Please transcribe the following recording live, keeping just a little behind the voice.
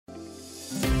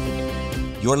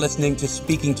You're listening to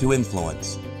Speaking to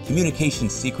Influence, Communication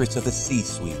Secrets of the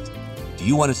C-Suite. Do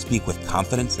you want to speak with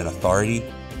confidence and authority,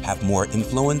 have more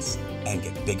influence, and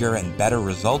get bigger and better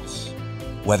results?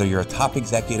 Whether you're a top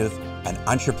executive, an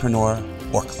entrepreneur,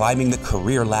 or climbing the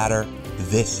career ladder,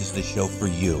 this is the show for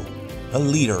you. A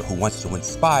leader who wants to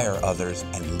inspire others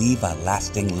and leave a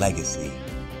lasting legacy.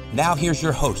 Now here's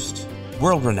your host,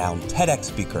 world-renowned TEDx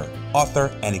speaker,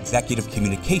 author, and executive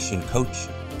communication coach,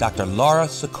 Dr. Laura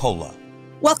Sicola.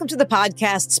 Welcome to the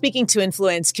podcast, Speaking to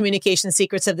Influence, Communication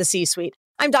Secrets of the C-Suite.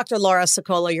 I'm Dr. Laura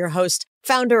Sicola, your host,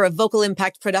 founder of Vocal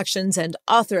Impact Productions and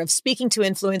author of Speaking to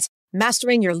Influence,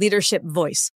 Mastering Your Leadership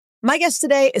Voice. My guest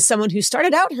today is someone who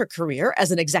started out her career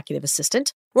as an executive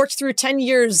assistant, worked through 10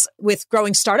 years with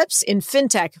growing startups in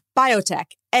fintech,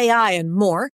 biotech, AI, and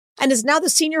more, and is now the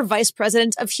Senior Vice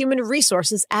President of Human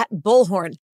Resources at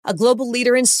Bullhorn, a global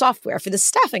leader in software for the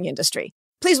staffing industry.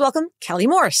 Please welcome Kelly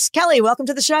Morse. Kelly, welcome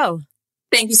to the show.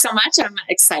 Thank you so much. I'm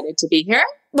excited to be here.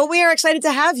 Well, we are excited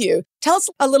to have you. Tell us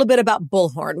a little bit about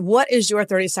Bullhorn. What is your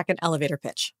 30-second elevator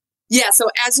pitch? Yeah, so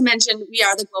as you mentioned, we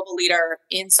are the global leader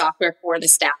in software for the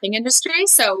staffing industry.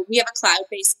 So we have a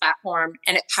cloud-based platform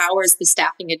and it powers the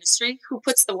staffing industry who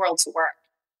puts the world to work.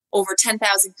 Over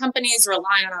 10,000 companies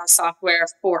rely on our software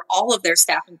for all of their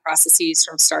staffing processes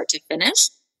from start to finish.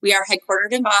 We are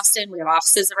headquartered in Boston. We have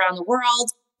offices around the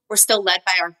world. We're still led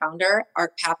by our founder,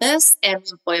 Art Pappas, and we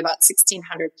employ about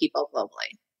 1,600 people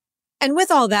globally. And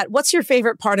with all that, what's your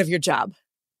favorite part of your job?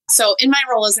 So in my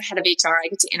role as the head of HR, I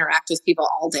get to interact with people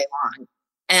all day long.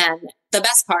 And the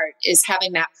best part is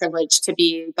having that privilege to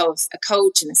be both a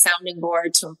coach and a sounding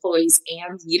board to employees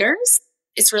and leaders.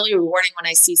 It's really rewarding when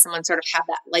I see someone sort of have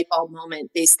that light bulb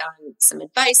moment based on some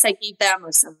advice I gave them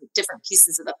or some different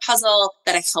pieces of the puzzle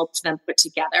that I helped them put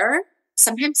together.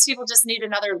 Sometimes people just need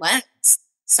another lens.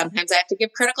 Sometimes I have to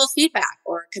give critical feedback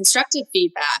or constructive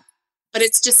feedback. But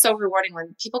it's just so rewarding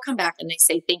when people come back and they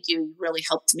say, thank you, you really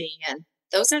helped me. And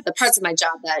those are the parts of my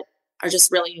job that are just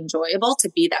really enjoyable, to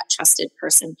be that trusted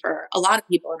person for a lot of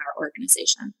people in our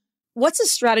organization. What's a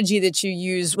strategy that you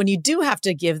use when you do have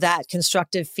to give that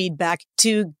constructive feedback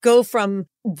to go from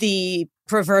the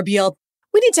proverbial,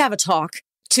 we need to have a talk,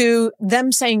 to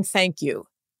them saying thank you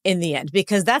in the end?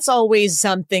 Because that's always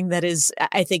something that is,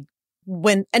 I think,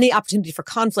 when any opportunity for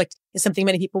conflict is something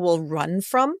many people will run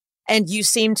from. And you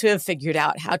seem to have figured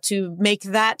out how to make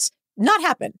that not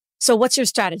happen. So what's your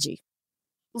strategy?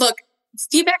 Look,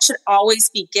 feedback should always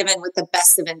be given with the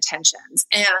best of intentions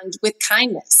and with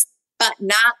kindness, but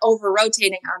not over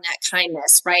rotating on that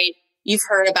kindness, right? You've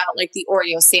heard about like the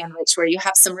Oreo sandwich where you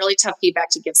have some really tough feedback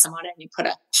to give someone and you put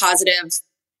a positive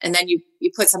and then you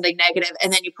put something negative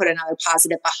and then you put another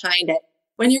positive behind it.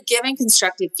 When you're giving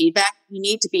constructive feedback, you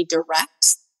need to be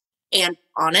direct and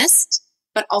honest,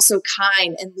 but also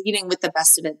kind and leading with the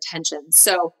best of intentions.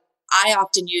 So I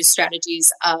often use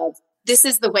strategies of, this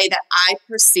is the way that I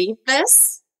perceive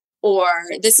this, or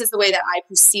this is the way that I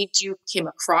perceived you came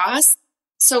across.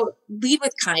 So lead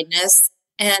with kindness,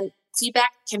 and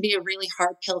feedback can be a really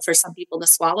hard pill for some people to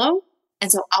swallow.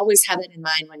 And so always have it in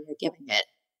mind when you're giving it.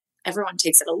 Everyone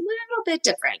takes it a little bit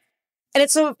different. And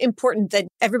it's so important that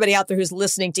everybody out there who's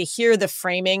listening to hear the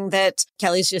framing that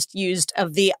Kelly's just used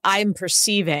of the I'm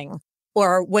perceiving,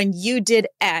 or when you did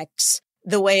X,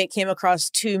 the way it came across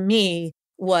to me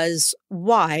was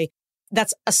Y.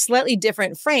 That's a slightly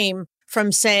different frame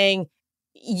from saying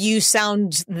you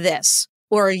sound this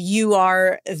or you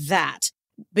are that,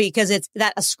 because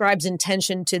that ascribes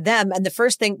intention to them. And the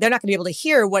first thing, they're not going to be able to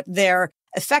hear what their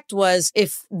effect was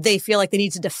if they feel like they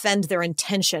need to defend their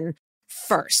intention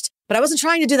first. But I wasn't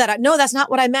trying to do that. No, that's not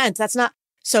what I meant. That's not.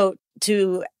 So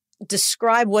to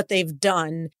describe what they've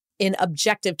done in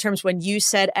objective terms, when you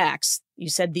said X, you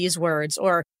said these words,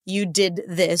 or you did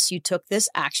this, you took this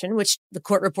action, which the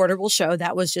court reporter will show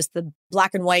that was just the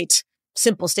black and white,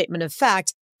 simple statement of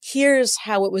fact. Here's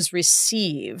how it was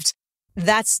received.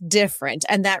 That's different.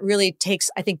 And that really takes,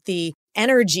 I think, the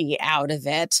energy out of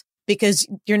it, because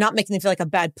you're not making them feel like a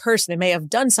bad person. They may have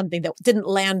done something that didn't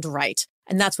land right.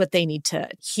 And that's what they need to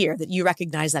hear, that you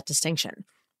recognize that distinction.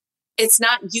 It's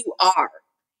not you are,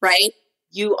 right?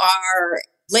 You are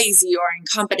lazy or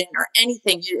incompetent or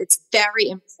anything. It's very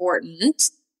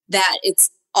important that it's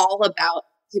all about,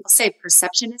 people say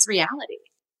perception is reality.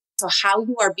 So how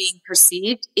you are being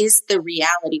perceived is the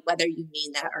reality, whether you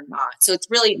mean that or not. So it's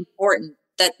really important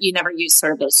that you never use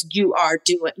sort of this, you are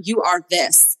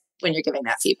this when you're giving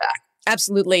that feedback.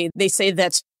 Absolutely. They say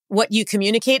that what you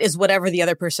communicate is whatever the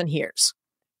other person hears.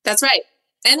 That's right.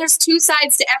 And there's two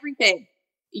sides to everything.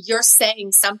 You're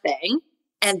saying something,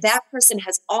 and that person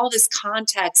has all this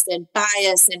context and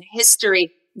bias and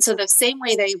history So the same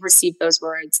way they receive those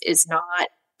words is not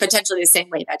potentially the same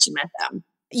way that you meant them.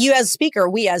 You as speaker,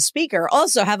 we as speaker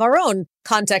also have our own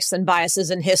contexts and biases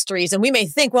and histories. And we may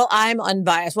think, well, I'm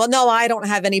unbiased. Well, no, I don't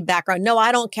have any background. No,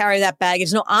 I don't carry that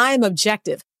baggage. No, I'm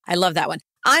objective. I love that one.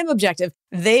 I'm objective.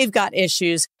 They've got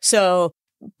issues. So,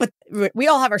 but we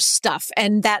all have our stuff.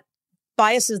 And that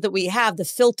biases that we have, the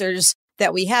filters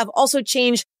that we have also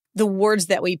change the words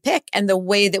that we pick and the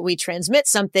way that we transmit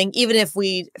something, even if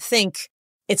we think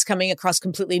it's coming across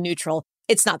completely neutral.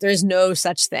 It's not. There is no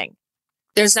such thing.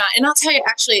 There's not. And I'll tell you,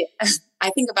 actually, I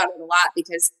think about it a lot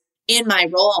because in my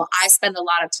role, I spend a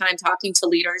lot of time talking to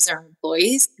leaders or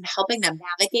employees and helping them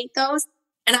navigate those.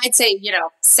 And I'd say,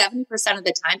 70% of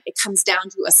the time, it comes down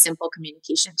to a simple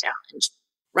communication challenge,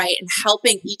 right? And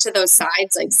helping each of those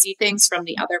sides, like see things from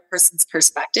the other person's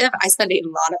perspective. I spend a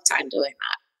lot of time doing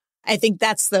that. I think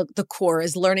that's the core,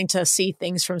 is learning to see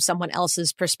things from someone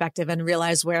else's perspective and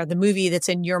realize where the movie that's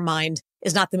in your mind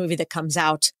is not the movie that comes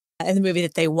out and the movie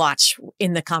that they watch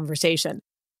in the conversation.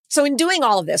 So in doing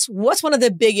all of this, what's one of the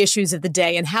big issues of the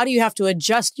day, and how do you have to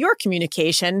adjust your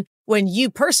communication when you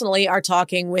personally are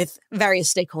talking with various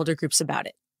stakeholder groups about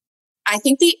it? I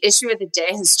think the issue of the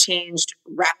day has changed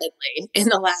rapidly in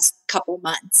the last couple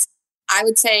months. I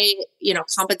would say,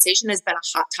 compensation has been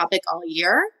a hot topic all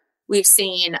year. We've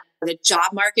seen the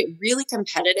job market really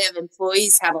competitive.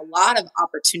 Employees have a lot of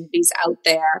opportunities out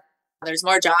there. There's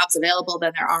more jobs available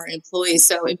than there are employees.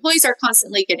 So employees are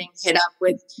constantly getting hit up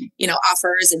with,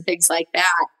 offers and things like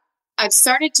that. I've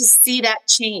started to see that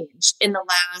change in the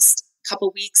last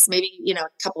couple weeks, maybe,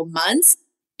 couple months,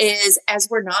 is as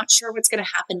we're not sure what's going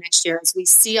to happen next year, as we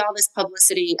see all this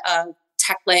publicity of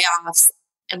tech layoffs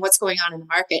and what's going on in the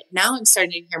market. Now I'm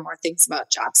starting to hear more things about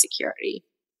job security.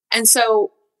 And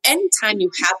so anytime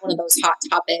you have one of those hot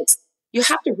topics, you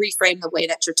have to reframe the way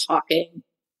that you're talking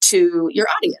to your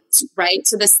audience, right?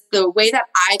 So the way that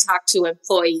I talk to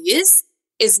employees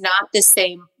is not the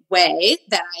same way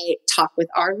that I talk with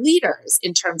our leaders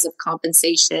in terms of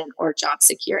compensation or job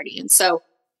security. And so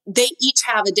they each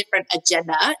have a different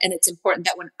agenda. And it's important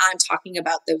that when I'm talking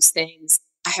about those things,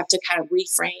 I have to kind of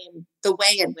reframe the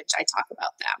way in which I talk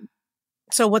about them.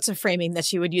 So what's a framing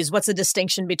that you would use? What's the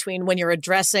distinction between when you're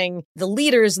addressing the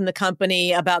leaders in the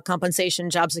company about compensation,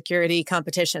 job security,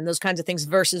 competition, those kinds of things,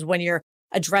 versus when you're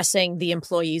addressing the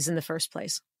employees in the first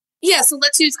place? Yeah, so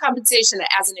let's use compensation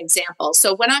as an example.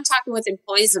 So when I'm talking with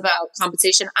employees about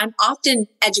compensation, I'm often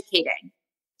educating,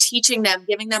 teaching them,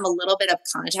 giving them a little bit of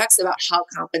context about how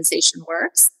compensation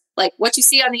works. Like what you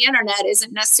see on the internet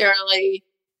isn't necessarily,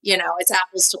 it's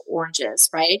apples to oranges,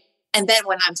 right? And then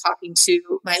when I'm talking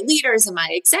to my leaders and my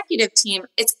executive team,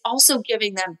 it's also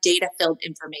giving them data-filled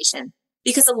information,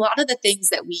 because a lot of the things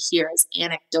that we hear is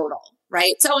anecdotal,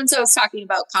 right? So-and-so is talking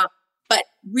about comp, but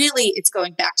really it's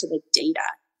going back to the data.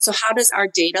 So how does our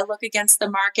data look against the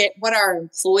market? What are our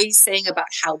employees saying about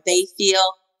how they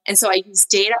feel? And so I use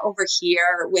data over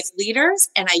here with leaders,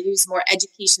 and I use more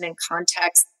education and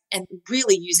context, and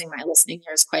really using my listening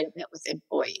ears quite a bit with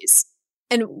employees.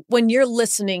 And when you're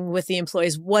listening with the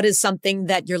employees, what is something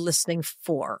that you're listening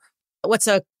for? What's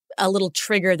a little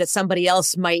trigger that somebody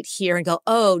else might hear and go,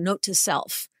 oh, note to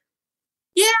self?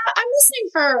 Yeah, I'm listening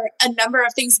for a number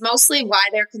of things, mostly why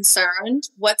they're concerned,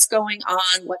 what's going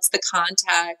on, what's the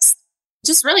context,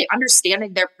 just really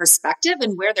understanding their perspective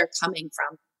and where they're coming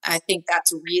from. I think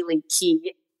that's really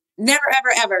key. Never,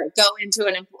 ever, ever go into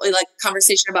an employee,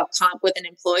 conversation about comp with an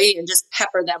employee and just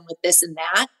pepper them with this and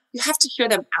that. You have to hear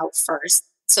them out first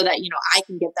so that, I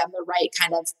can give them the right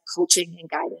kind of coaching and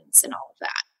guidance and all of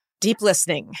that. Deep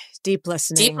listening.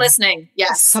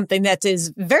 Yes. Something that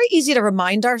is very easy to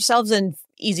remind ourselves and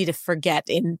easy to forget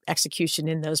in execution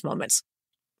in those moments.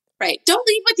 Right. Don't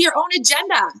lead with your own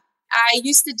agenda. I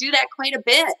used to do that quite a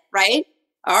bit, right?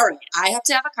 All right. I have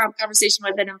to have a conversation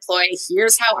with an employee.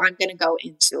 Here's how I'm going to go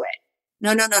into it.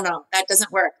 No. That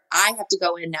doesn't work. I have to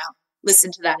go in now,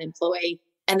 listen to that employee,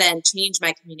 and then change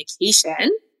my communication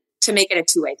to make it a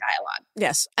two-way dialogue.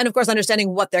 Yes. And of course,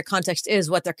 understanding what their context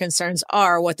is, what their concerns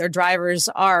are, what their drivers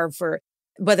are, for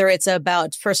whether it's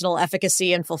about personal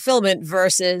efficacy and fulfillment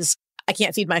versus I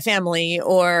can't feed my family,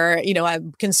 or,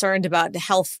 I'm concerned about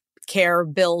health care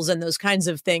bills and those kinds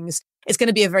of things. It's going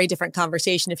to be a very different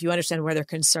conversation if you understand where their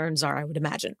concerns are, I would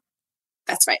imagine.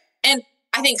 That's right. And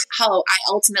I think how I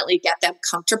ultimately get them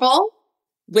comfortable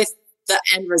with the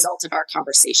end result of our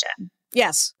conversation.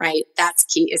 Yes. Right. That's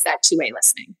key, is that two-way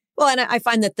listening. Well, and I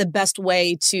find that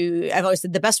I've always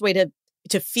said the best way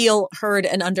to feel heard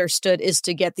and understood is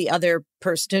to get the other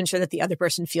person, to ensure that the other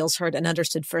person feels heard and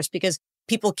understood first, because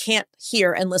people can't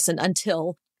hear and listen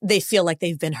until they feel like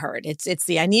they've been heard. It's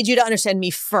I need you to understand me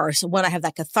first. When I have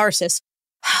that catharsis,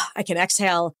 I can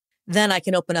exhale, then I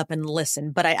can open up and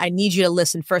listen. But I need you to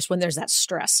listen first when there's that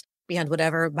stress beyond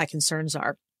whatever my concerns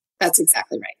are. That's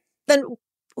exactly right. Then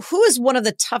who is one of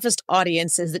the toughest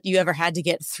audiences that you ever had to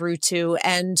get through to?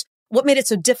 And what made it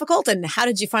so difficult? And how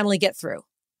did you finally get through?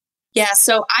 Yeah,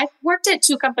 so I've worked at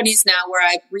 2 companies now where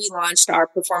I've relaunched our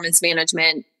performance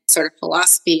management sort of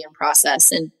philosophy and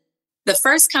process. And the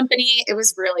first company, it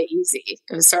was really easy.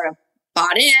 It was sort of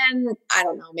bought in. I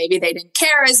don't know, maybe they didn't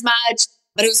care as much,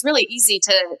 but it was really easy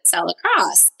to sell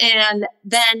across. And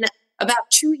then about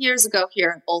 2 years ago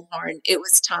here at Bullhorn, it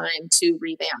was time to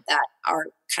revamp that, our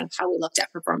kind of how we looked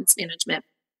at performance management.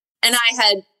 And I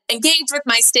had engaged with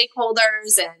my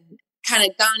stakeholders and kind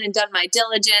of gone and done my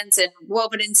diligence and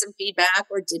woven in some feedback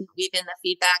or didn't weave in the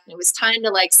feedback. And it was time to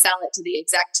like sell it to the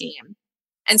exec team.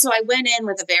 And so I went in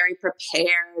with a very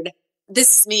prepared,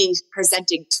 this is me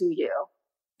presenting to you.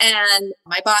 And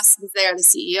my boss was there, the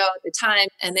CEO at the time,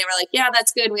 and they were like, yeah,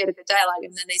 that's good. We had a good dialogue.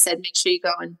 And then they said, make sure you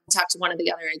go and talk to one of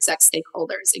the other exec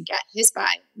stakeholders and get his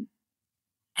buy-in.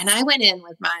 And I went in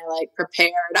with my like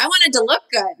prepared, I wanted to look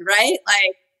good, right?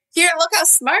 Like, here, look how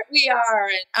smart we are.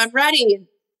 And I'm ready.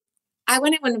 I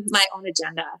went in with my own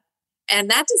agenda, and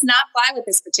that does not fly with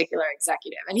this particular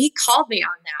executive. And he called me on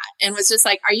that and was just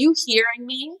like, are you hearing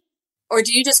me? Or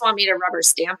do you just want me to rubber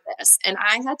stamp this? And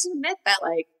I had to admit that,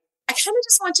 like, I kind of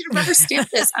just want you to rubber stamp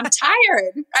this. I'm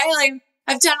tired, right? Like,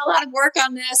 I've done a lot of work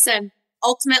on this. And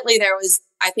ultimately there was,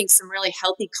 I think, some really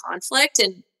healthy conflict.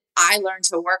 And I learned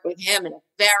to work with him in a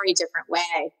very different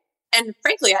way. And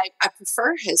frankly, I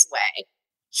prefer his way.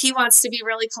 He wants to be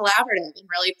really collaborative and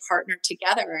really partner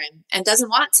together and doesn't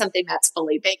want something that's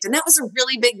fully baked. And that was a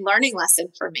really big learning lesson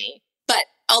for me. But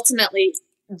ultimately,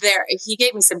 he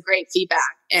gave me some great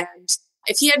feedback. And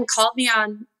if he hadn't called me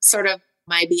on sort of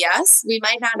my BS, we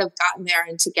might not have gotten there.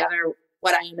 And together,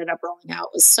 what I ended up rolling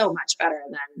out was so much better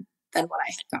than what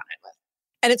I had gone in with.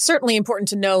 And it's certainly important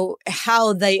to know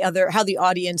how the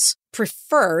audience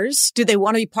prefers. Do they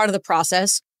want to be part of the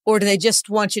process? Or do they just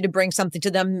want you to bring something to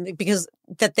them because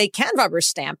that they can rubber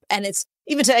stamp? And it's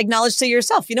even to acknowledge to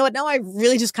yourself, you know what? No, I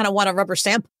really just kind of want to rubber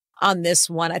stamp on this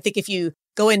one. I think if you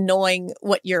go in knowing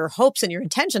what your hopes and your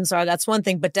intentions are, that's one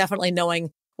thing, but definitely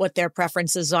knowing what their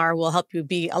preferences are will help you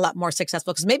be a lot more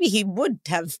successful, because maybe he would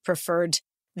have preferred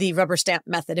the rubber stamp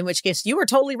method, in which case you were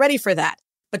totally ready for that.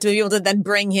 But to be able to then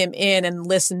bring him in and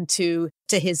listen to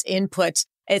his input,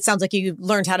 it sounds like you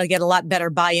learned how to get a lot better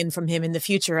buy-in from him in the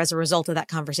future as a result of that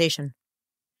conversation.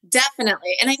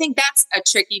 Definitely. And I think that's a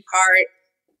tricky part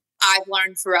I've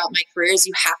learned throughout my career is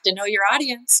you have to know your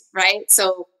audience, right?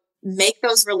 So make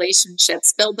those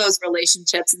relationships, build those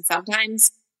relationships. And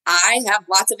sometimes I have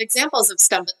lots of examples of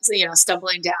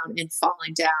stumbling down and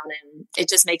falling down, and it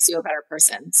just makes you a better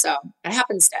person. So it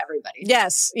happens to everybody.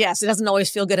 Yes. It doesn't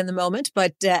always feel good in the moment,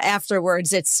 but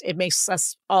afterwards, it makes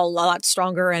us all a lot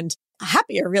stronger and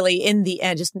happier, really, in the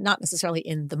end, just not necessarily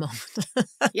in the moment.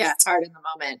 Yeah, it's hard in the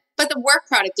moment. But the work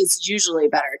product is usually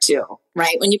better too,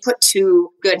 right? When you put 2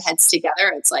 good heads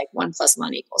together, it's like 1 +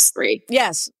 1 = 3.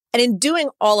 Yes. And in doing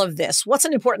all of this, what's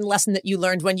an important lesson that you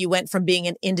learned when you went from being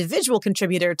an individual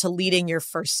contributor to leading your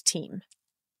first team?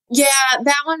 Yeah,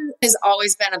 that one has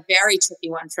always been a very tricky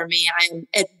one for me. I am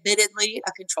admittedly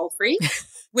a control freak,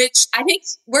 which I think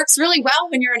works really well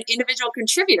when you're an individual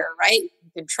contributor, right?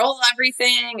 You control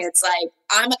everything. It's like,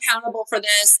 I'm accountable for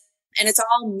this, and it's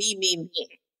all me.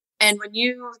 And when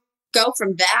you go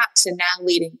from that to now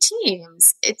leading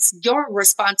teams, it's your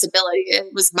responsibility.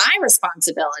 It was my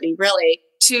responsibility, really,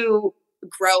 to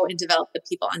grow and develop the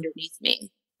people underneath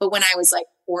me. But when I was like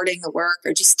hoarding the work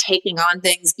or just taking on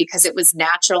things because it was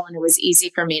natural and it was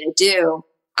easy for me to do,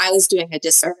 I was doing a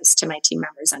disservice to my team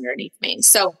members underneath me.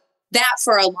 So that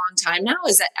for a long time now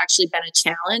has actually been a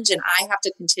challenge. And I have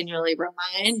to continually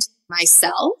remind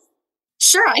myself,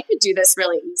 sure, I could do this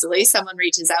really easily. Someone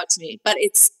reaches out to me, but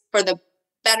it's for the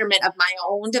betterment of my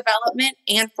own development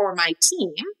and for my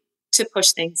team to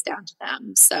push things down to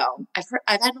them. So I've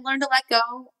had to learn to let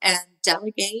go and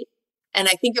delegate. And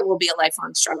I think it will be a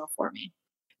lifelong struggle for me.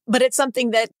 But it's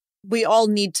something that we all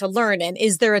need to learn. And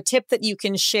is there a tip that you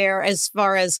can share as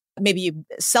far as maybe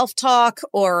self-talk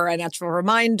or a natural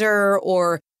reminder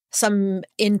or some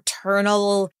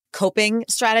internal coping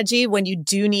strategy when you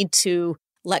do need to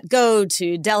let go,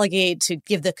 to delegate, to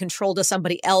give the control to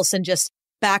somebody else and just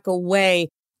back away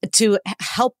to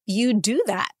help you do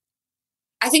that?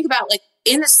 I think about like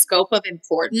in the scope of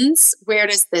importance, where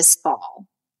does this fall?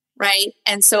 Right.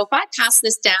 And so if I pass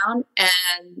this down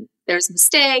and there's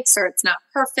mistakes or it's not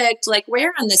perfect, like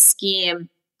where on the scheme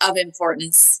of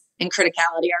importance and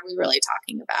criticality are we really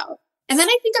talking about? And then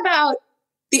I think about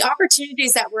the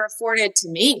opportunities that were afforded to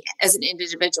me as an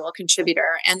individual contributor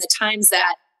and the times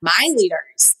that my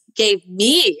leaders gave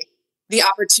me the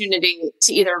opportunity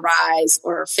to either rise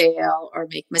or fail or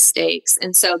make mistakes.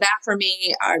 And so that for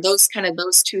me are those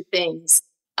two things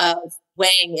of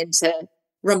weighing into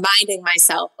reminding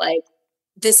myself, like,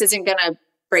 this isn't going to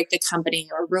break the company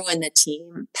or ruin the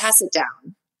team. Pass it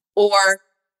down. Or,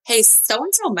 hey,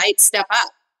 so-and-so might step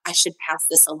up. I should pass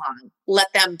this along.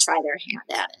 Let them try their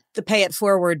hand at it. The pay it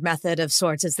forward method of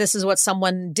sorts is this is what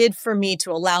someone did for me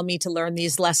to allow me to learn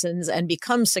these lessons and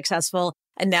become successful.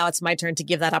 And now it's my turn to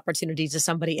give that opportunity to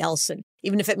somebody else. And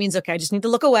even if it means, okay, I just need to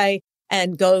look away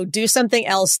and go do something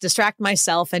else, distract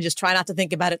myself and just try not to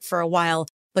think about it for a while,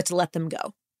 but to let them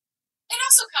go. It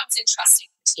also comes in trusting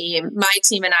the team. My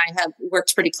team and I have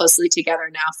worked pretty closely together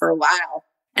now for a while,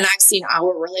 and I've seen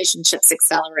our relationships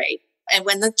accelerate. And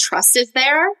when the trust is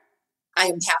there, I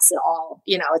can pass it all.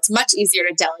 It's much easier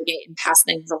to delegate and pass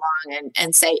things along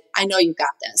and say, I know you got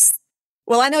this.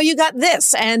 Well, I know you got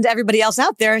this. And everybody else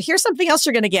out there, here's something else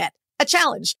you're going to get. A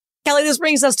challenge. Kelly, this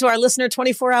brings us to our listener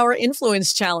 24-hour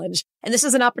influence challenge. And this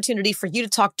is an opportunity for you to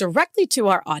talk directly to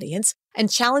our audience and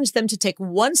challenge them to take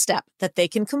one step that they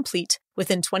can complete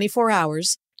within 24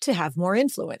 hours to have more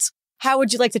influence. How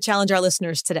would you like to challenge our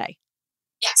listeners today?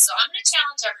 Yeah, so I'm going to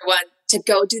challenge everyone to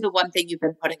go do the one thing you've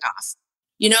been putting off.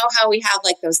 You know how we have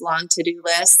like those long to-do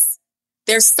lists?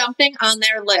 There's something on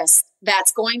their list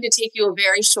that's going to take you a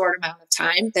very short amount of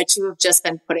time that you have just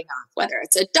been putting off, whether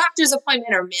it's a doctor's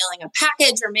appointment or mailing a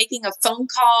package or making a phone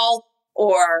call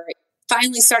or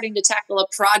finally starting to tackle a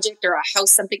project or a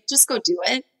house, something. Just go do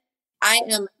it. I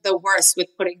am the worst with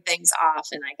putting things off,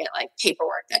 and I get like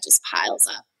paperwork that just piles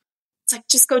up. It's like,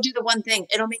 just go do the one thing.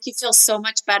 It'll make you feel so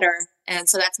much better. And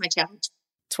so that's my challenge.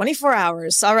 24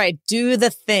 hours. All right. Do the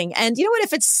thing. And you know what?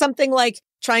 If it's something like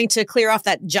trying to clear off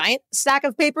that giant stack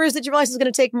of papers that you realize is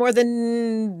going to take more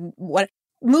than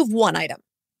move one item.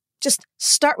 Just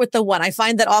start with the one. I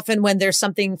find that often when there's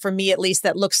something for me, at least,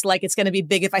 that looks like it's going to be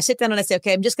big, if I sit down and I say,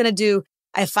 okay,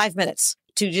 I have 5 minutes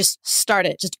to just start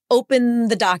it. Just open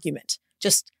the document.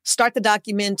 Just start the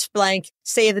document blank,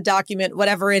 save the document,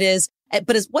 whatever it is.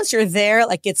 But once you're there,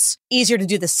 like, it's easier to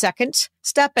do the second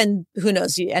step. And who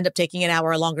knows, you end up taking an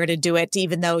hour longer to do it,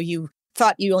 even though you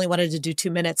thought you only wanted to do 2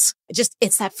 minutes.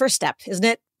 It's that first step, isn't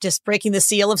it? Just breaking the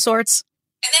seal of sorts.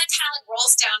 And then it kind of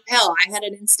rolls downhill. I had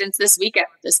an instance this weekend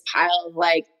with this pile of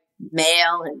like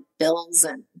mail and bills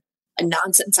and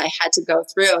nonsense I had to go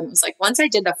through. And it was like, once I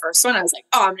did the first one, I was like,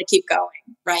 oh, I'm going to keep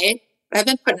going. Right. But I've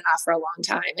been putting it off for a long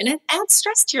time, and it adds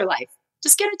stress to your life.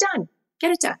 Just get it done.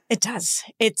 Get it done. It does.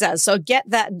 It does. So get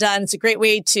that done. It's a great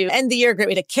way to end the year, a great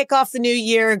way to kick off the new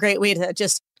year, a great way to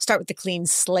just start with a clean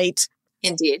slate.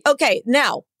 Indeed. Okay.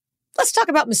 Now let's talk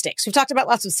about mistakes. We've talked about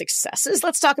lots of successes.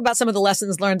 Let's talk about some of the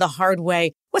lessons learned the hard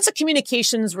way. What's a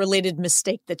communications related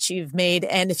mistake that you've made?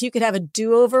 And if you could have a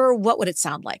do-over, what would it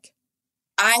sound like?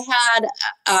 I had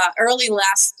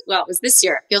it was this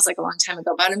year. It feels like a long time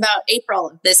ago, but about April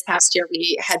of this past year,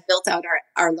 we had built out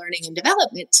our learning and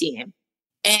development team.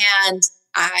 And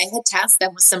I had tasked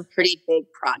them with some pretty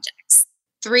big projects,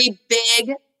 3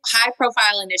 big high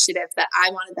profile initiatives that I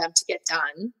wanted them to get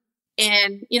done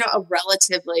in, a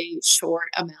relatively short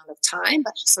amount of time,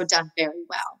 but also done very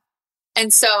well.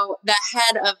 And so the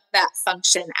head of that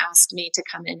function asked me to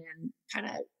come in and kind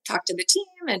of talk to the team.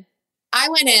 And I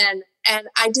went in, and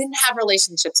I didn't have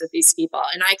relationships with these people.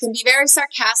 And I can be very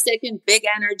sarcastic and big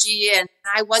energy. And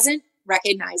I wasn't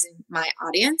recognizing my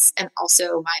audience and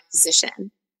also my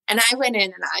position. And I went in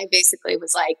and I basically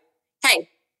was like, hey,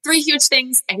 3 huge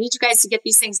things. I need you guys to get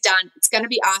these things done. It's going to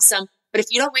be awesome. But if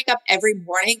you don't wake up every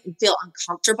morning and feel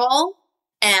uncomfortable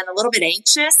and a little bit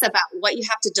anxious about what you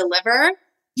have to deliver,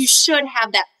 you should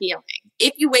have that feeling.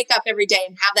 If you wake up every day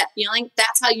and have that feeling,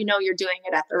 that's how you know you're doing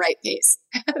it at the right pace.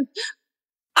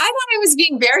 I thought I was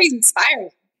being very inspiring,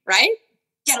 right?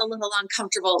 Get a little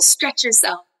uncomfortable, stretch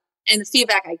yourself. And the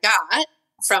feedback I got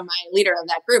from my leader of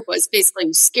that group was basically,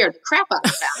 you scared the crap out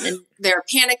of them. And they're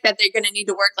panicked that they're going to need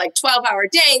to work like 12-hour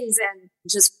days and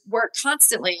just work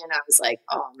constantly. And I was like,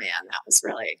 oh man, that was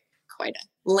really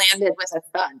landed with a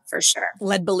thud for sure.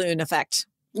 Lead balloon effect.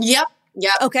 Yep.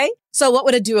 Okay. So what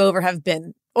would a do-over have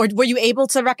been? Or were you able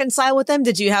to reconcile with them?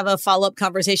 Did you have a follow-up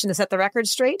conversation to set the record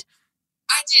straight?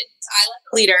 I didn't. I let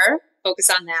the leader focus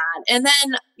on that. And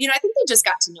then, I think they just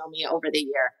got to know me over the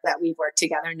year that we've worked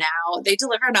together now. They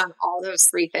delivered on all those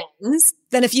 3 things.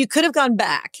 Then if you could have gone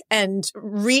back and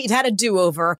had a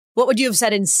do-over, what would you have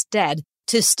said instead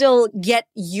to still get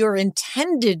your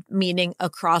intended meaning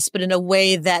across, but in a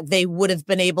way that they would have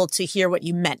been able to hear what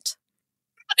you meant?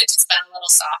 I wanted to spend a little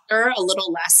softer, a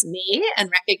little less me,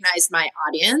 and recognize my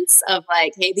audience of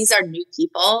like, hey, these are new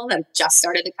people that have just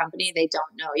started the company. They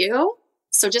don't know you.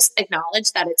 So just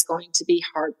acknowledge that it's going to be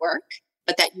hard work,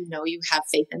 but that you have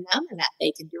faith in them and that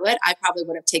they can do it. I probably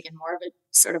would have taken more of a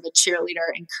sort of a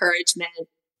cheerleader, encouragement,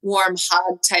 warm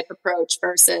hug type approach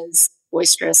versus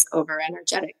boisterous, over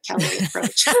energetic Kelly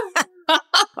approach.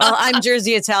 Well, I'm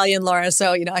Jersey Italian, Laura.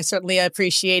 So, I certainly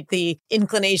appreciate the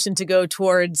inclination to go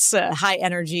towards high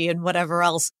energy and whatever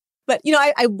else. But,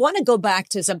 I want to go back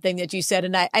to something that you said,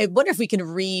 and I wonder if we can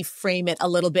reframe it a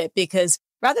little bit, because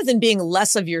rather than being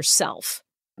less of yourself,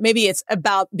 maybe it's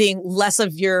about being less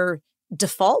of your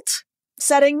default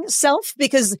setting self,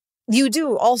 because you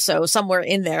do also somewhere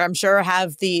in there, I'm sure,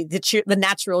 have the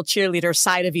natural cheerleader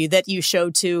side of you that you show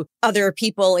to other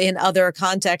people in other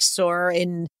contexts or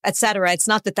in et cetera. It's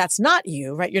not that that's not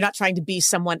you, right? You're not trying to be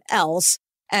someone else.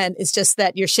 And it's just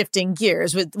that you're shifting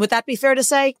gears. Would that be fair to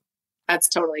say? That's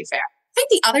totally fair. I think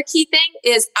the other key thing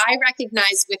is I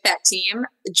recognized with that team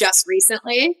just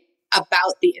recently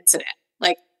about the incident.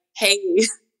 Like, hey,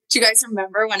 do you guys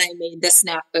remember when I made this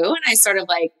snafu? And I sort of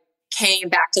like came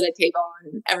back to the table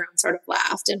and everyone sort of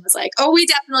laughed and was like, oh, we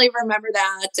definitely remember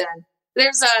that. And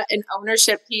there's an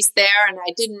ownership piece there. And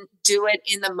I didn't do it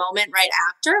in the moment right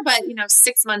after, but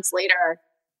 6 months later,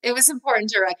 it was important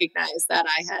to recognize that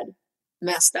I had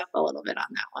messed up a little bit on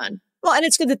that one. Well, and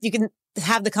it's good that you can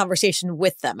have the conversation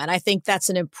with them. And I think that's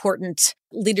an important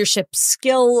leadership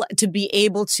skill, to be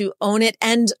able to own it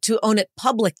and to own it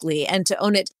publicly and to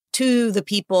own it to the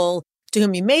people to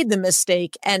whom you made the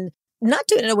mistake, and not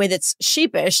do it in a way that's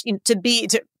sheepish, to be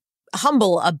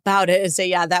humble about it and say,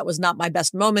 yeah, that was not my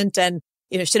best moment. And,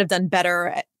 should have done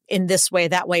better in this way,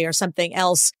 that way, or something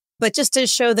else. But just to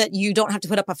show that you don't have to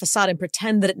put up a facade and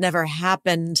pretend that it never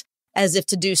happened, as if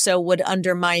to do so would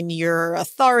undermine your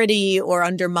authority or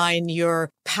undermine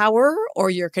your power or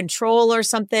your control or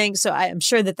something. So I am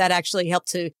sure that actually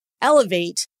helped to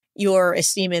elevate your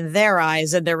esteem in their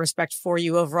eyes and their respect for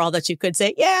you overall, that you could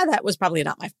say, yeah, that was probably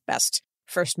not my best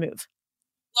first move.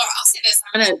 Laura, I'll say this.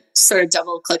 I'm going to sort of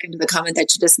double click into the comment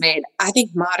that you just made. I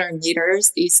think modern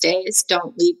leaders these days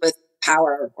don't lead with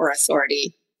power or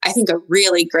authority. I think a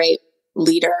really great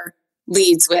leader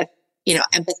leads with,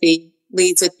 empathy,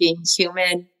 leads with being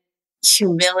human,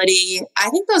 humility. I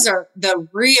think those are the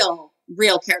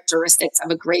real characteristics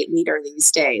of a great leader these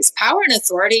days. Power and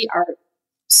authority are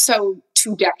so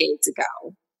 2 decades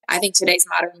ago. I think today's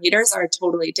modern leaders are a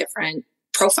totally different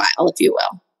profile, if you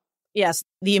will. Yes,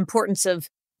 the importance of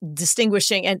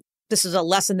distinguishing, and this is a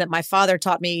lesson that my father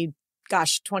taught me,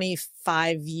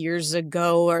 25 years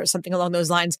ago or something along those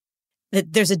lines,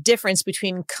 that there's a difference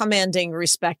between commanding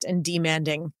respect and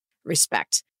demanding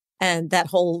respect. And that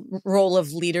whole role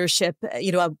of leadership,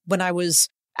 when I was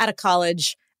out of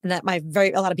college, and that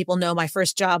a lot of people know my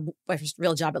first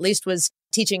real job at least, was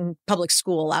teaching public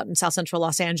school out in South Central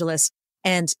Los Angeles.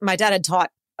 And my dad had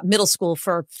taught middle school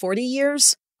for 40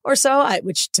 years or so,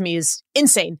 which to me is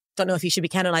insane. Don't know if he should be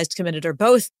canonized, committed, or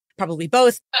both, probably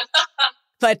both.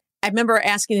 But I remember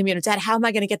asking him, Dad, how am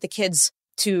I going to get the kids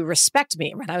to respect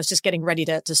me? Right? I was just getting ready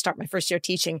to start my first year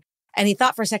teaching. And he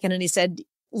thought for a second and he said,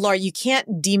 Laura, you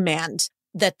can't demand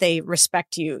that they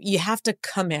respect you. You have to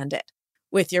command it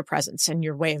with your presence and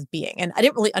your way of being. And I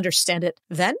didn't really understand it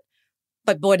then,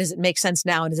 but boy, does it make sense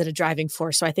now. And is it a driving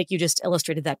force? So I think you just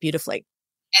illustrated that beautifully.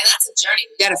 And that's a journey.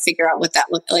 You got to figure out what that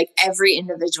looks like. Every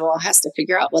individual has to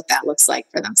figure out what that looks like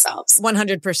for themselves.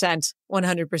 100%.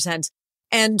 100%.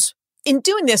 And in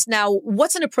doing this now,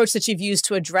 what's an approach that you've used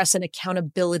to address an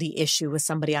accountability issue with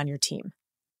somebody on your team?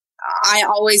 I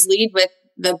always lead with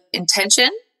the intention,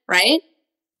 right?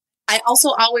 I also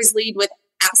always lead with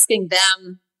asking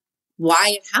them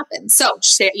why it happened. So,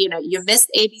 you missed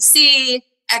ABC,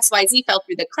 XYZ fell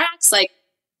through the cracks. Like,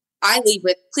 I lead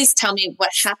with, please tell me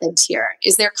what happened here.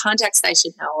 Is there context I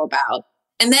should know about?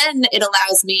 And then it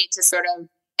allows me to sort of,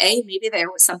 maybe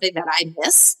there was something that I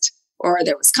missed, or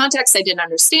there was context I didn't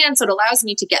understand. So it allows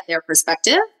me to get their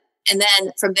perspective. And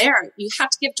then from there, you have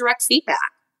to give direct feedback.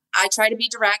 I try to be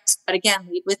direct, but again,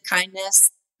 lead with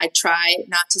kindness. I try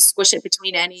not to squish it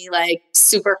between any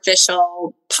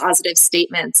superficial positive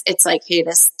statements. It's like, hey,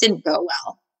 this didn't go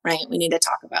well, right? We need to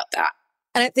talk about that.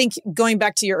 And I think going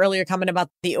back to your earlier comment about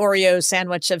the Oreo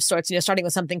sandwich of sorts, starting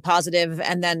with something positive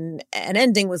and then an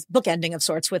bookending of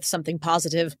sorts with something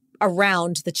positive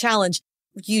around the challenge,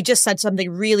 you just said something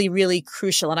really, really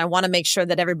crucial. And I want to make sure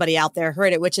that everybody out there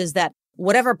heard it, which is that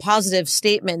whatever positive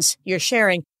statements you're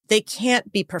sharing, they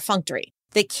can't be perfunctory.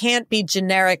 They can't be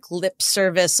generic lip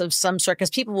service of some sort, because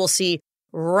people will see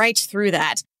right through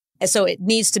that. And so it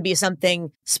needs to be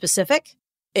something specific.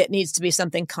 It needs to be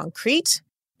something concrete.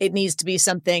 It needs to be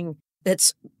something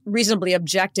that's reasonably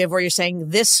objective, where you're saying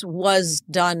this was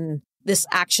done, this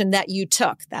action that you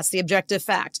took, that's the objective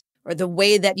fact, or the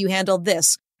way that you handled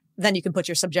this. Then you can put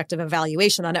your subjective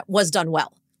evaluation on it, was done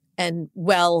well, and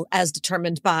well as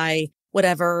determined by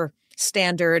whatever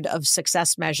standard of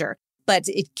success measure. But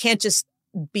it can't just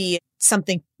be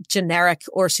something generic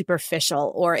or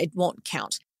superficial, or it won't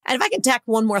count. And if I can tack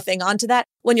one more thing onto that,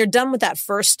 when you're done with that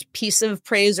first piece of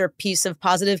praise or piece of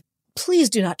positive, please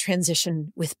do not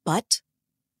transition with but.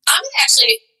 I'm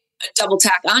actually double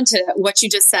tack onto what you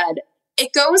just said.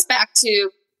 It goes back to,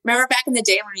 remember back in the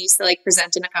day when we used to like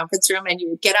present in a conference room, and you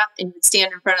would get up and you would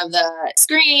stand in front of the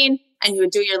screen and you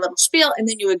would do your little spiel, and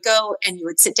then you would go and you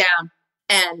would sit down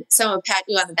and someone would pat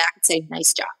you on the back and say,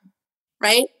 nice job,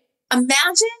 right?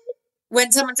 Imagine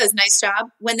when someone says nice job,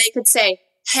 when they could say,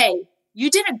 hey, you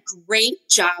did a great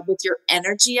job with your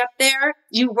energy up there.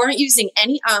 You weren't using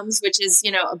any ums, which is,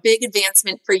 a big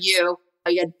advancement for you.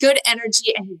 You had good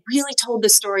energy and you really told the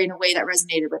story in a way that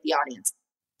resonated with the audience.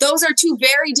 Those are two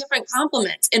very different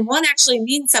compliments. And one actually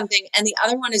means something and the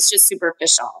other one is just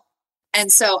superficial.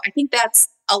 And so I think that's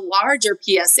a larger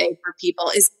PSA for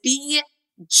people, is be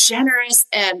generous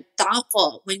and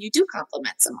thoughtful when you do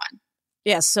compliment someone.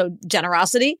 Yes. So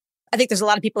generosity. I think there's a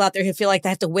lot of people out there who feel like they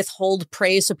have to withhold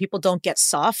praise so people don't get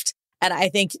soft. And I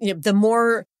think the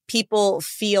more people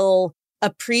feel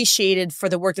appreciated for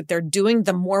the work that they're doing,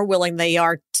 the more willing they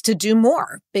are to do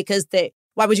more, because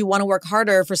why would you want to work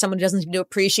harder for someone who doesn't seem to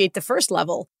appreciate the first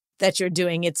level that you're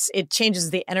doing? It changes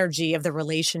the energy of the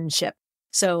relationship.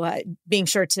 So being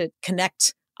sure to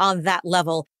connect on that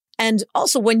level. And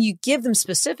also when you give them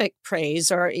specific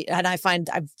praise, and I find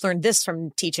I've learned this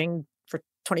from teaching for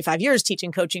 25 years,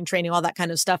 teaching, coaching, training, all that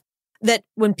kind of stuff, that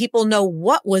when people know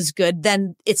what was good,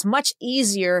 then it's much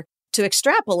easier to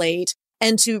extrapolate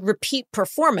and to repeat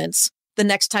performance the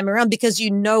next time around, because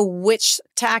you know which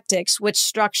tactics, which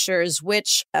structures,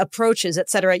 which approaches, et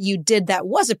cetera, you did that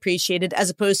was appreciated, as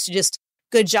opposed to just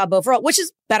good job overall, which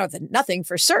is better than nothing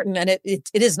for certain. And it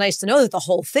is nice to know that the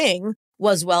whole thing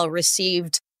was well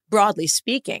received, broadly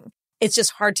speaking. It's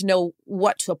just hard to know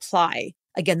what to apply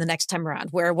again the next time around,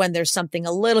 where when there's something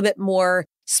a little bit more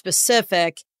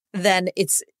specific, then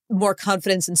it's more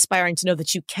confidence inspiring to know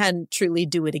that you can truly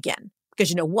do it again, because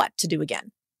you know what to do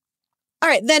again. All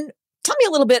right, then tell me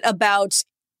a little bit about,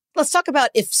 let's talk about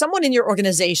if someone in your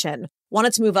organization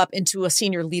wanted to move up into a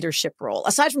senior leadership role.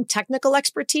 Aside from technical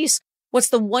expertise, what's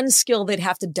the one skill they'd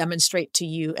have to demonstrate to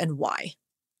you and why?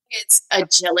 It's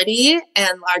agility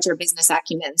and larger business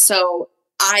acumen. So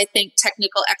I think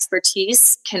technical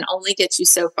expertise can only get you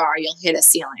so far. You'll hit a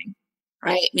ceiling,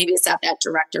 right? Maybe it's at that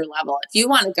director level. If you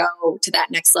want to go to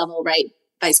that next level, right?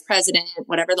 Vice president,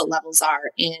 whatever the levels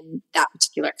are in that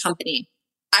particular company,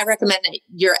 I recommend that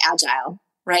you're agile,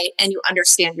 right? And you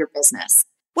understand your business.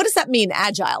 What does that mean,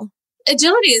 agile?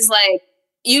 Agility is like,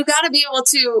 you got to be able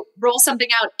to roll something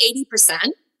out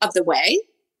 80% of the way,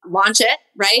 launch it,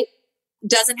 right?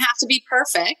 Doesn't have to be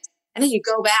perfect. And then you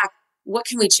go back. What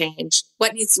can we change?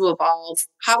 What needs to evolve?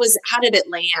 How did it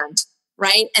land?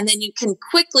 Right? And then you can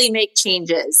quickly make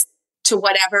changes to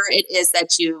whatever it is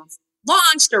that you've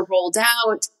launched or rolled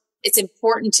out. It's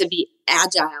important to be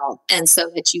agile, and so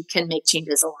that you can make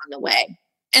changes along the way.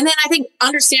 And then I think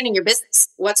understanding your business.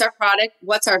 What's our product?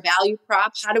 What's our value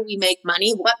prop? How do we make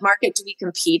money? What market do we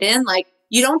compete in? Like,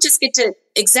 you don't just get to,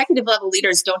 executive level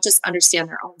leaders don't just understand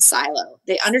their own silo.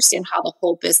 They understand how the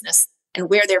whole business and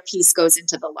where their piece goes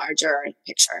into the larger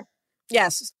picture.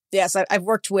 Yes. I've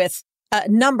worked with a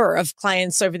number of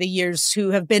clients over the years who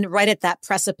have been right at that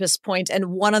precipice point. And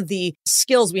one of the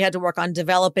skills we had to work on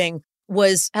developing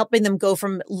was helping them go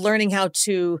from learning how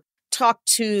to talk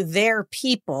to their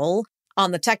people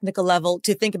on the technical level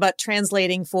to think about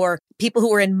translating for people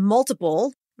who are in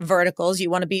multiple verticals. You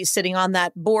want to be sitting on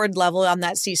that board level, on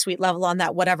that C-suite level, on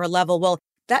that whatever level. Well,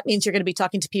 that means you're going to be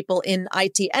talking to people in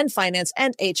IT and finance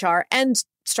and HR and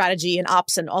strategy and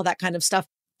ops and all that kind of stuff.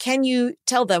 Can you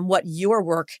tell them what your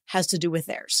work has to do with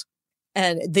theirs?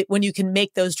 And when you can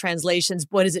make those translations,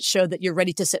 what does it show that you're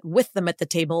ready to sit with them at the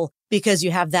table because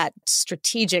you have that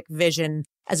strategic vision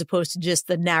as opposed to just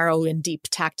the narrow and deep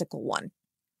tactical one?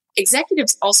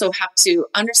 Executives also have to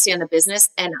understand the business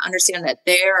and understand that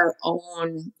their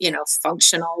own,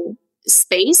 functional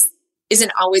space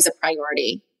isn't always a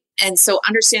priority. And so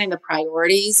understanding the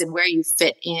priorities and where you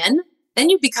fit in, then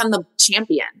you become the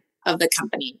champion of the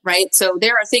company, right? So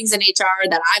there are things in HR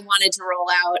that I wanted to roll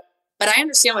out, but I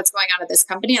understand what's going on at this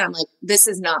company. And I'm like, this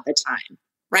is not the time,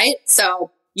 right?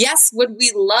 So yes, would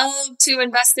we love to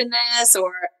invest in this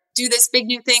or do this big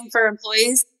new thing for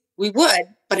employees? We would,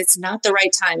 but it's not the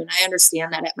right time. And I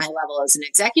understand that at my level as an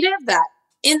executive, that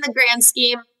in the grand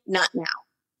scheme, not now.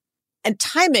 And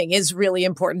timing is really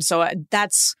important. So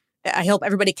I hope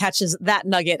everybody catches that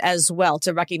nugget as well,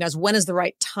 to recognize when is the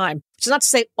right time, which is not to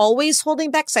say always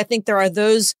holding back. So I think there are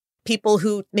those people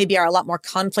who maybe are a lot more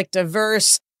conflict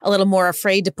averse, a little more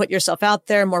afraid to put yourself out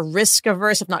there, more risk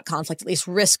averse, if not conflict, at least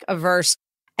risk averse,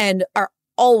 and are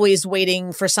always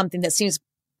waiting for something that seems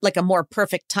like a more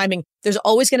perfect timing. There's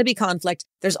always going to be conflict.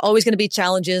 There's always going to be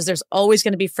challenges. There's always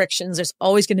going to be frictions. There's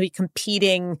always going to be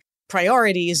competing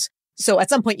priorities. So at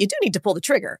some point you do need to pull the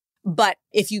trigger. But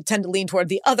if you tend to lean toward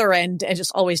the other end and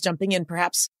just always jumping in,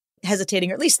 perhaps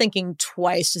hesitating or at least thinking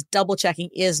twice, just double checking,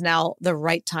 is now the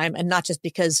right time, and not just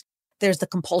because there's the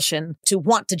compulsion to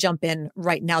want to jump in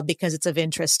right now because it's of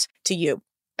interest to you.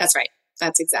 That's right.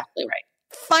 That's exactly right.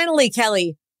 Finally,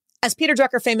 Kelly, as Peter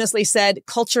Drucker famously said,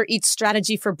 culture eats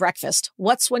strategy for breakfast.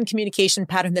 What's one communication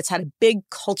pattern that's had a big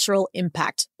cultural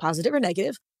impact, positive or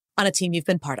negative, on a team you've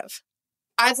been part of?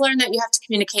 I've learned that you have to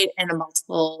communicate in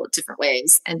multiple different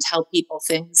ways and tell people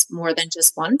things more than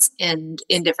just once and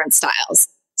in different styles.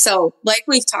 So like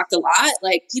we've talked a lot,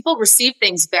 like people receive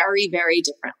things very, very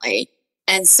differently.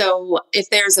 And so if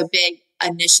there's a big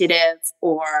initiative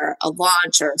or a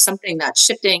launch or something that's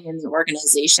shifting in the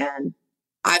organization,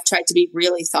 I've tried to be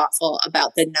really thoughtful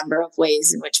about the number of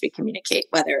ways in which we communicate,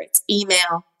 whether it's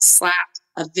email, Slack,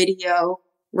 a video,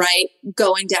 right?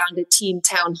 Going down to team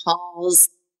town halls.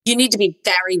 You need to be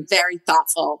very, very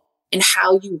thoughtful in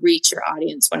how you reach your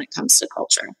audience when it comes to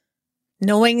culture.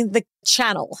 Knowing the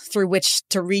channel through which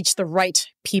to reach the right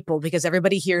people, because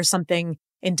everybody hears something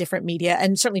in different media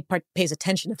and certainly pays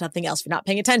attention, if nothing else. If you're not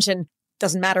paying attention,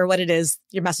 doesn't matter what it is,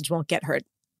 your message won't get heard.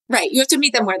 Right. You have to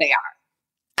meet them where they are.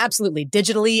 Absolutely.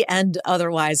 Digitally and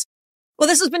otherwise. Well,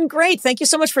 this has been great. Thank you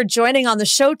so much for joining on the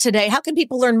show today. How can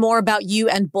people learn more about you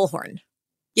and Bullhorn?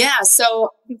 Yeah. So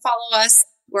you can follow us.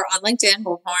 We're on LinkedIn,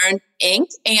 Bullhorn Inc.,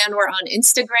 and we're on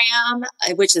Instagram,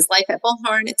 which is Life at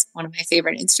Bullhorn. It's one of my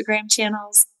favorite Instagram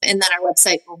channels. And then our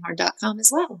website, bullhorn.com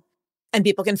as well. And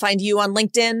people can find you on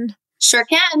LinkedIn? Sure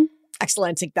can.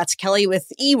 Excellent. That's Kelly with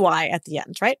EY at the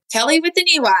end, right? Kelly with an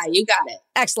EY. You got it.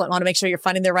 Excellent. Want to make sure you're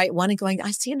finding the right one and going,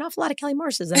 I see an awful lot of Kelly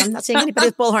Morses, and I'm not seeing anybody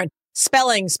with Bullhorn.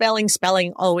 Spelling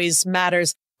always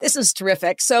matters. This is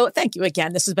terrific. So thank you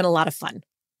again. This has been a lot of fun.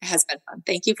 It has been fun.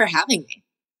 Thank you for having me.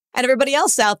 And everybody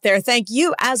else out there, thank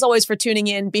you, as always, for tuning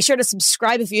in. Be sure to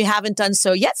subscribe if you haven't done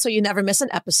so yet, so you never miss an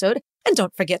episode. And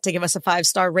don't forget to give us a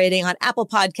 5-star rating on Apple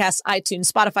Podcasts,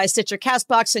 iTunes, Spotify, Stitcher,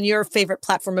 CastBox, and your favorite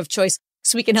platform of choice,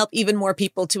 so we can help even more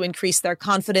people to increase their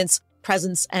confidence,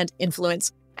 presence, and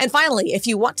influence. And finally, if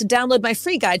you want to download my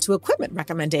free guide to equipment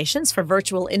recommendations for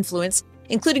virtual influence,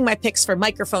 including my picks for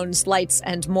microphones, lights,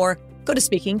 and more, go to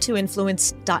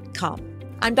speakingtoinfluence.com.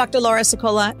 I'm Dr. Laura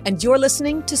Sicola, and you're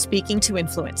listening to Speaking to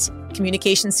Influence,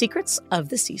 Communication Secrets of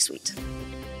the C-Suite.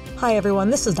 Hi, everyone.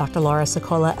 This is Dr. Laura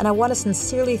Sicola, and I want to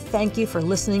sincerely thank you for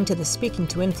listening to the Speaking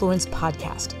to Influence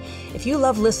podcast. If you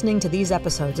love listening to these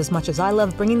episodes as much as I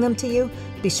love bringing them to you,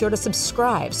 be sure to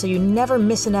subscribe so you never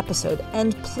miss an episode.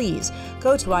 And please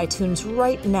go to iTunes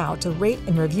right now to rate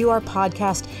and review our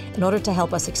podcast in order to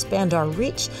help us expand our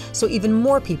reach so even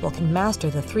more people can master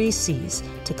the 3 C's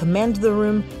to command the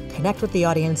room, connect with the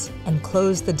audience, and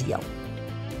close the deal.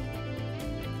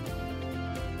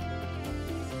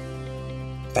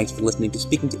 Thanks for listening to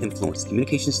Speaking to Influence,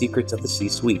 Communication Secrets of the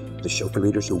C-Suite, the show for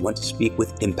leaders who want to speak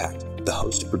with impact. The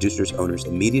hosts, producers, owners,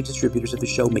 and media distributors of the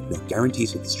show make no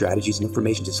guarantees that the strategies and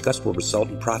information discussed will result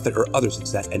in profit or other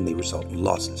success and may result in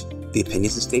losses. The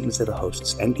opinions and statements of the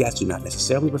hosts and guests do not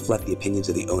necessarily reflect the opinions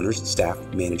of the owners, staff,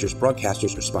 managers,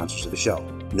 broadcasters, or sponsors of the show.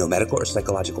 No medical or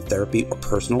psychological therapy or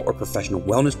personal or professional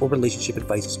wellness or relationship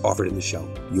advice is offered in the show.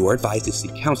 You are advised to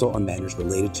seek counsel on matters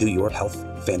related to your health,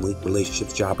 family,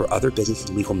 relationships, job, or other business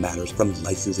and legal matters from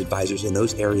licensed advisors in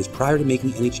those areas prior to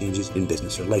making any changes in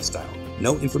business or lifestyle.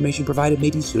 No information provided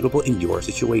may be suitable in your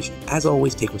situation. As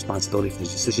always, take responsibility for the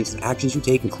decisions and actions you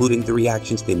take, including the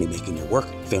reactions they may make in your work,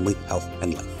 family, health,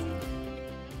 and life.